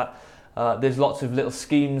things like that. There's lots of little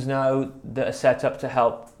schemes now that are set up to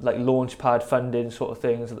help, like launchpad funding sort of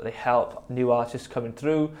things, that they help new artists coming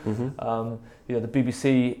through. The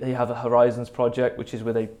BBC, they have a Horizons project, which is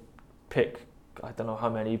where they pick, I don't know how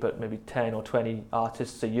many, but maybe 10 or 20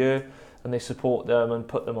 artists a year, and they support them and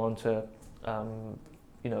put them onto,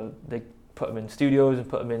 they put them in studios and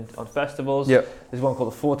put them on festivals. Yep. There's one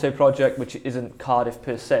called the Forte Project, which isn't Cardiff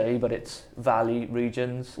per se, but it's Valley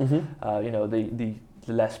regions.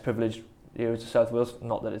 The less privileged areas of South Wales,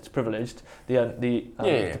 not that it's privileged, the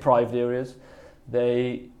deprived areas.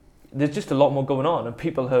 There's just a lot more going on, and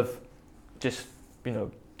people have just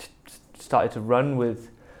started to run with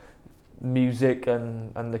music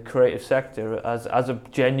and the creative sector as a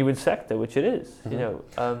genuine sector, which it is.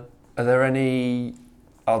 Are there any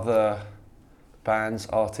other bands,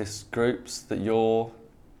 artists, groups that you're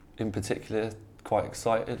in particular quite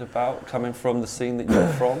excited about coming from the scene that you're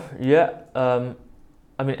from? Yeah.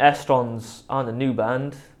 Estrons aren't a new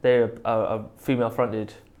band. They're a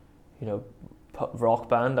female-fronted, rock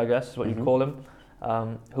band, I guess is what you'd call them,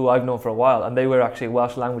 who I've known for a while, and they were actually a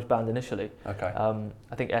Welsh language band initially. Okay.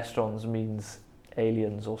 I think Estrons means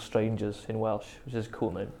aliens or strangers in Welsh, which is a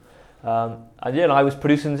cool name. And I was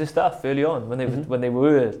producing this stuff early on when they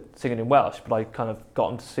were singing in Welsh, but I kind of got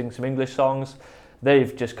them to sing some English songs.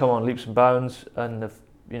 They've just come on leaps and bounds, and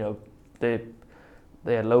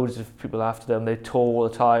they had loads of people after them. They tour all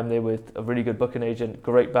the time. They're with a really good booking agent,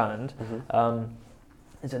 great band.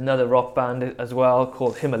 There's another rock band as well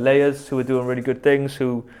called Himalayas, who are doing really good things,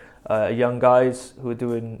 who are young guys who are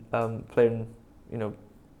doing, playing, we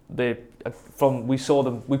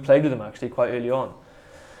played with them actually quite early on.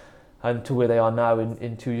 And to where they are now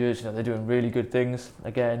in 2 years, they're doing really good things.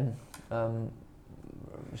 Again,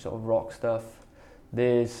 sort of rock stuff.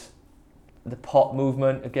 There's the pop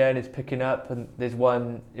movement, again, is picking up, and there's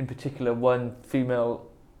one female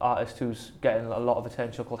artist who's getting a lot of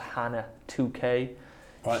attention called Hannah 2K.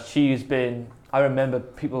 Right. She's been, I remember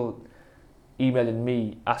people emailing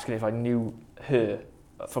me asking if I knew her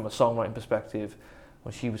from a songwriting perspective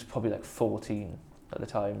when she was probably like 14 at the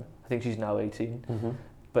time. I think she's now 18.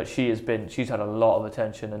 But she's had a lot of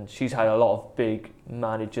attention, and she's had a lot of big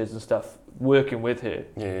managers and stuff working with her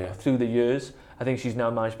through the years. I think she's now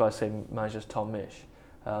managed by the same manager as Tom Misch.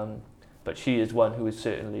 But she is one who is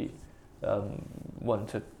certainly one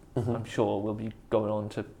to, I'm sure, will be going on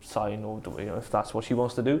to sign, or if that's what she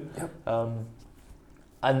wants to do. Yep.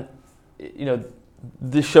 And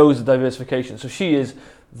this shows the diversification. So she is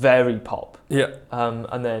very pop. Yeah.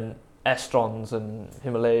 And then Estrons and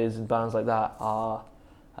Himalayas and bands like that are.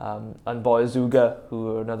 And Boy Azouga,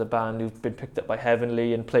 who are another band who've been picked up by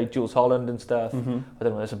Heavenly and played Jules Holland and stuff. I don't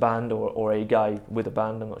know if it's a band or a guy with a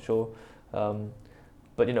band, I'm not sure.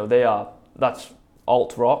 But that's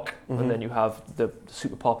alt rock, and then you have the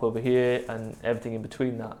super pop over here and everything in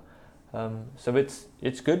between that. So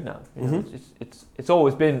it's good now. It's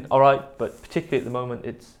always been all right, but particularly at the moment,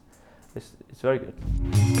 it's very good.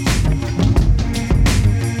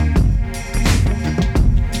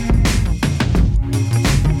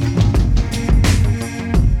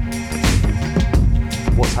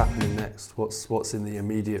 What's happening next? What's in the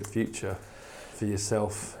immediate future for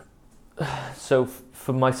yourself? So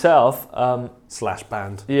for myself, /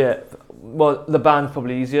 band. Yeah, well, the band's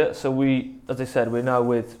probably easier. So as I said, we're now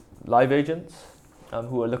with live agents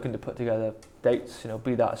who are looking to put together dates.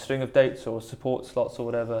 Be that a string of dates or support slots or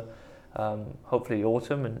whatever. Hopefully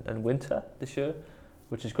autumn and winter this year,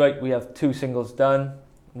 which is great. We have 2 singles done,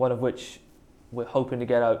 one of which we're hoping to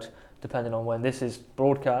get out, depending on when this is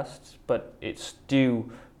broadcast, but it's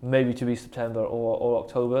due maybe to be September or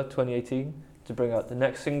October 2018 to bring out the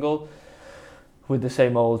next single with the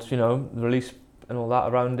same old, release and all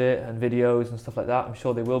that around it, and videos and stuff like that. I'm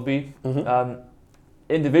sure they will be.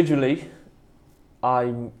 Individually,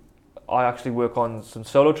 I actually work on some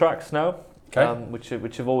solo tracks now, which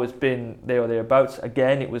have always been there or thereabouts.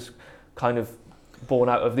 Again, it was kind of born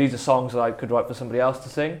out of, these are songs that I could write for somebody else to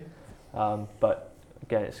sing, but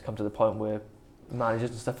again, it's come to the point where managers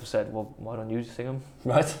and stuff have said, well, why don't you sing them?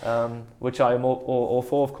 Right. Which I am all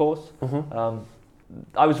for, of course.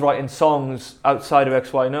 I was writing songs outside of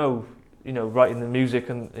XYNO, writing the music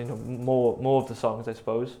and more of the songs, I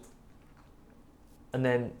suppose. And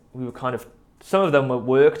then we were kind of, some of them were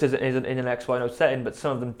worked in an XYNO setting, but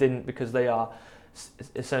some of them didn't, because they are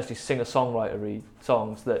essentially singer-songwritery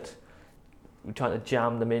songs that we're trying to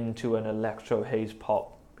jam them into an electro haze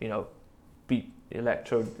pop, beat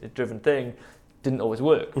electro-driven thing. Didn't always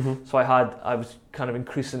work. So I was kind of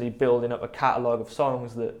increasingly building up a catalogue of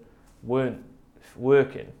songs that weren't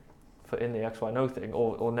working in the XYNO thing,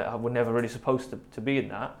 or were never really supposed to be in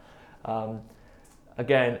that.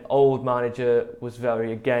 Again, old manager was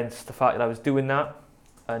very against the fact that I was doing that,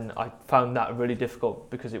 and I found that really difficult,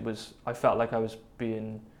 because I felt like I was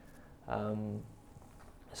being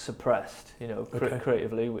suppressed,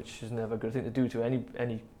 creatively, which is never a good thing to do to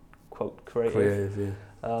any quote creative.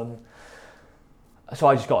 So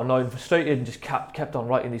I just got annoyed and frustrated, and just kept on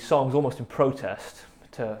writing these songs almost in protest,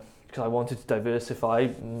 because I wanted to diversify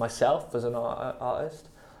myself as an artist.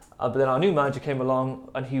 But then our new manager came along,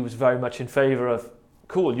 and he was very much in favour of,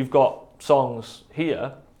 cool, you've got songs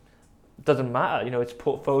here, doesn't matter, it's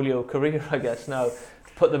portfolio career, I guess now.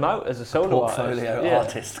 Put them out as a solo portfolio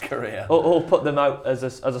artist career. Or put them out as a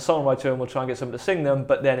songwriter, and we'll try and get someone to sing them.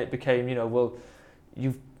 But then it became, well,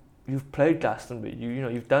 you've played Glastonbury,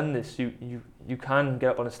 you've done this, you can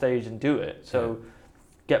get up on a stage and do it. So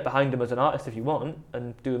get behind them as an artist if you want,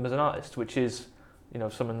 and do them as an artist, which is,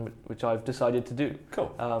 something which I've decided to do.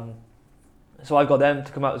 Cool. So I got them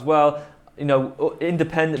to come out as well.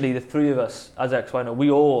 Independently, the three of us as XYNO,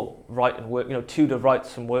 we all write and work. Tudor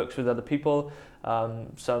writes and works with other people,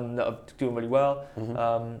 some that are doing really well.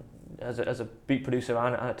 As a beat producer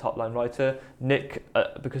and a top line writer. Nick,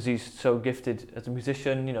 because he's so gifted as a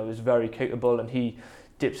musician, is very capable, and he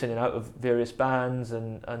dips in and out of various bands,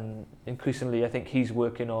 and increasingly I think he's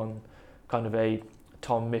working on kind of a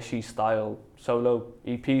Tom Mischie style solo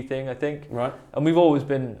EP thing, I think. Right. And we've always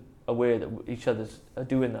been aware that each other's are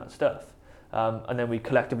doing that stuff. And then we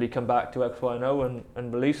collectively come back to XYNO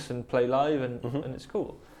and release and play live, and it's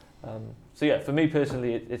cool. So yeah, for me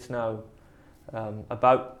personally, it's now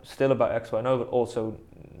still about XYNO, but also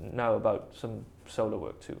now about some solo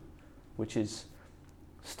work too, which is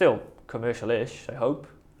still commercial-ish, I hope,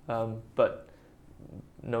 but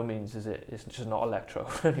no means it's just not electro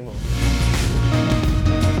anymore.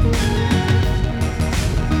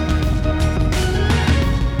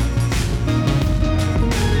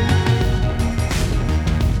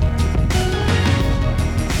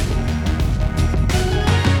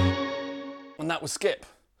 And that was Skip.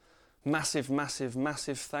 Massive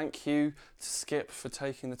thank you to Skip for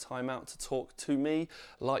taking the time out to talk to me,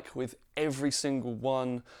 like with every single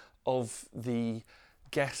one of the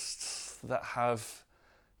guests that have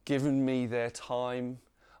given me their time.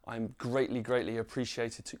 I'm greatly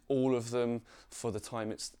appreciated to all of them for the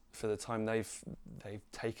time they've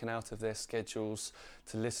taken out of their schedules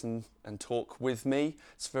to listen and talk with me.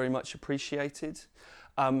 It's very much appreciated.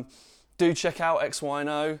 Do check out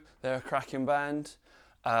XYNO, they're a cracking band.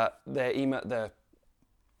 Do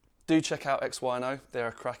check out XYNO, they're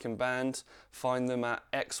a cracking band. Find them at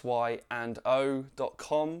xyando.com,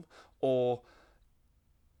 or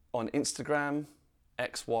on Instagram,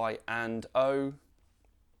 xyando,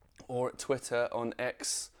 or at Twitter on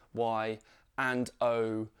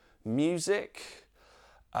xyandOmusic.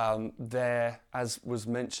 There, as was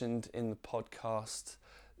mentioned in the podcast,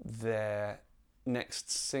 their next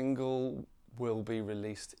single will be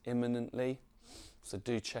released imminently, so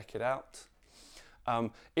do check it out.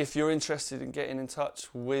 If you're interested in getting in touch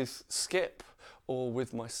with Skip or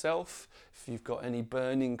with myself, if you've got any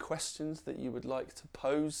burning questions that you would like to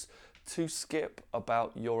pose to Skip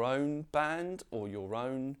about your own band or your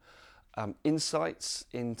own insights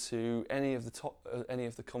into any of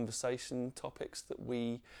the conversation topics that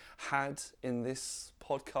we had in this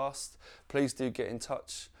podcast, please do get in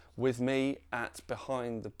touch with me at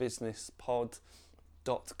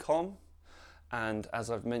behindthebusinesspod.com. And as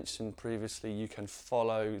I've mentioned previously, you can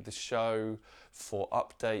follow the show for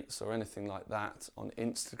updates or anything like that on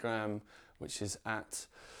Instagram, which is at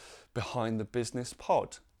Behind the Business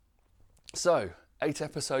Pod. So, 8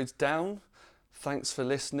 episodes down. Thanks for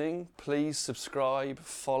listening. Please subscribe,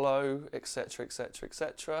 follow, etc., etc.,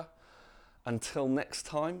 etc. Until next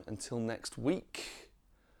time, until next week,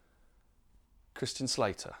 Christian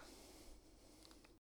Slater.